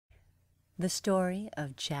The Story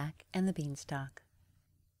of Jack and the Beanstalk.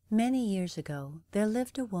 Many years ago, there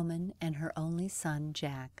lived a woman and her only son,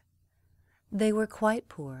 Jack. They were quite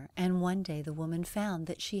poor, and one day the woman found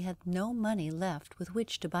that she had no money left with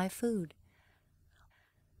which to buy food.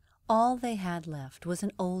 All they had left was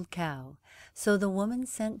an old cow, so the woman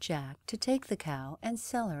sent Jack to take the cow and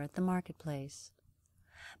sell her at the marketplace.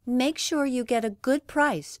 "Make sure you get a good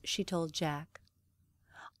price," she told Jack.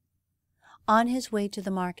 On his way to the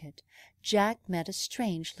market, Jack met a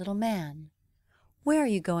strange little man. "Where are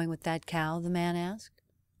you going with that cow?" the man asked.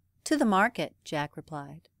 "To the market," Jack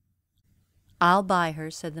replied. "I'll buy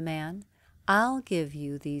her," said the man. "I'll give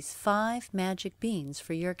you these 5 magic beans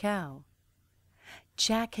for your cow."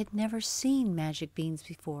 Jack had never seen magic beans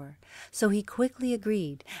before, so he quickly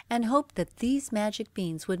agreed and hoped that these magic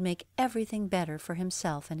beans would make everything better for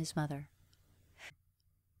himself and his mother.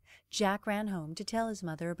 Jack ran home to tell his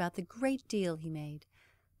mother about the great deal he made,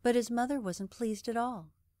 but his mother wasn't pleased at all.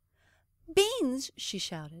 "Beans!" she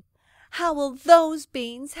shouted. "How will those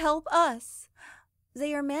beans help us?"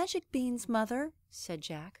 "They are magic beans, Mother," said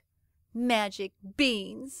Jack. "Magic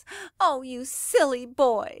beans! Oh, you silly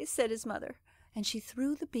boy!" said his mother, and she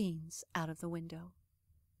threw the beans out of the window.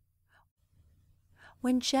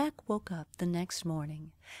 When Jack woke up the next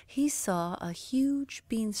morning, he saw a huge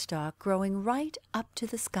beanstalk growing right up to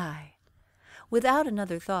the sky. Without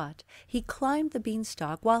another thought, he climbed the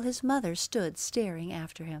beanstalk while his mother stood staring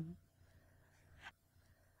after him.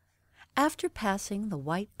 After passing the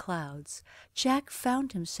white clouds, Jack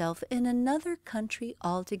found himself in another country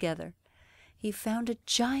altogether. He found a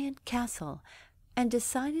giant castle and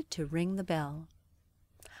decided to ring the bell.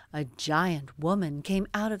 A giant woman came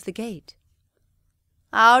out of the gate.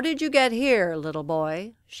 "How did you get here, little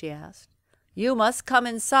boy?" she asked. "You must come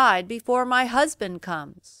inside before my husband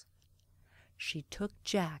comes." She took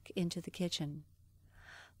Jack into the kitchen.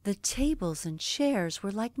 The tables and chairs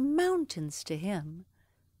were like mountains to him.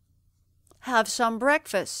 "Have some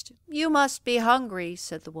breakfast. You must be hungry,"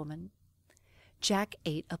 said the woman. Jack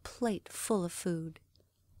ate a plate full of food.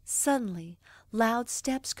 Suddenly, loud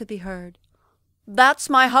steps could be heard.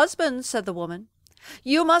 "That's my husband," said the woman.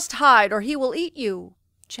 "You must hide or he will eat you."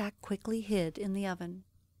 Jack quickly hid in the oven.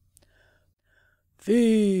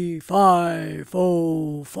 "Fee, fi,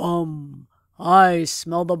 fo, fum, I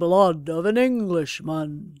smell the blood of an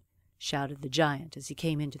Englishman," shouted the giant as he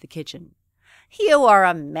came into the kitchen. "You are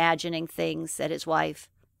imagining things," said his wife.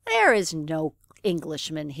 "There is no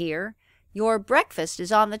Englishman here. Your breakfast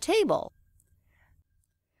is on the table."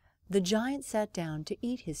 The giant sat down to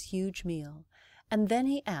eat his huge meal, and then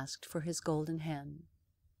he asked for his golden hen.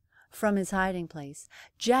 From his hiding place,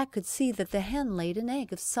 Jack could see that the hen laid an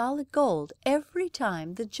egg of solid gold every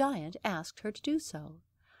time the giant asked her to do so.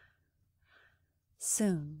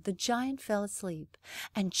 Soon the giant fell asleep,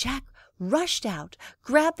 and Jack rushed out,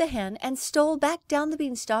 grabbed the hen, and stole back down the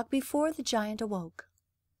beanstalk before the giant awoke.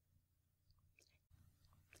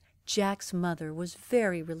 Jack's mother was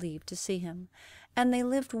very relieved to see him, and they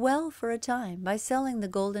lived well for a time by selling the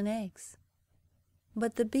golden eggs.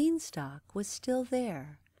 But the beanstalk was still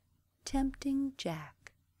there, tempting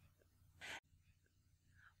Jack.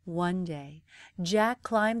 One day, Jack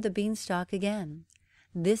climbed the beanstalk again.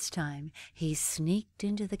 This time, he sneaked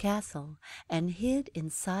into the castle and hid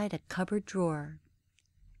inside a cupboard drawer.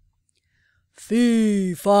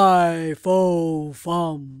 "Fee, fi, fo,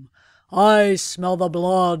 fum, I smell the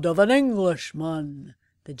blood of an Englishman,"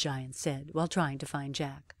 the giant said while trying to find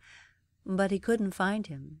Jack. But he couldn't find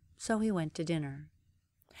him, so he went to dinner.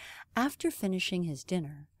 After finishing his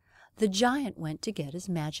dinner, the giant went to get his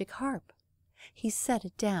magic harp. He set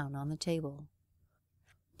it down on the table.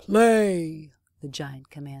 "Play," the giant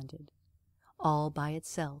commanded. All by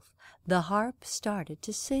itself, the harp started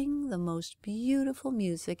to sing the most beautiful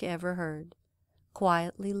music ever heard,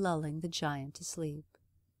 quietly lulling the giant to sleep.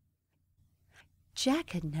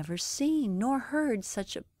 Jack had never seen nor heard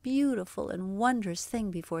such a beautiful and wondrous thing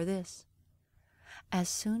before this. As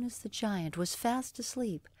soon as the giant was fast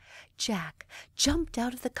asleep, Jack jumped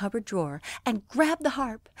out of the cupboard drawer and grabbed the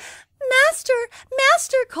harp. "Master!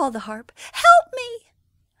 Master!" called the harp. "Help me!"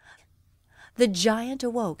 The giant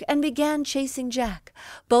awoke and began chasing Jack.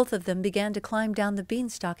 Both of them began to climb down the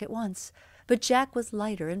beanstalk at once, but Jack was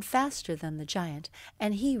lighter and faster than the giant,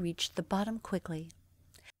 and he reached the bottom quickly.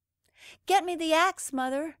 "Get me the axe,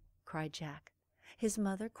 Mother!" cried Jack. His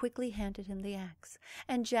mother quickly handed him the axe,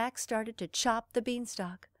 and Jack started to chop the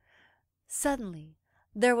beanstalk. Suddenly,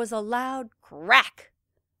 there was a loud crack.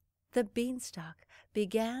 The beanstalk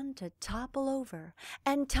began to topple over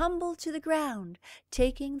and tumble to the ground,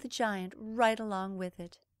 taking the giant right along with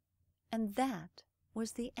it. And that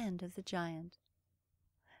was the end of the giant.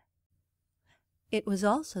 It was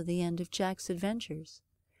also the end of Jack's adventures.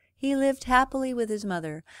 He lived happily with his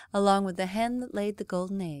mother, along with the hen that laid the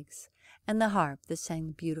golden eggs and the harp that sang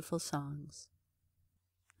the beautiful songs.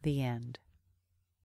 The end.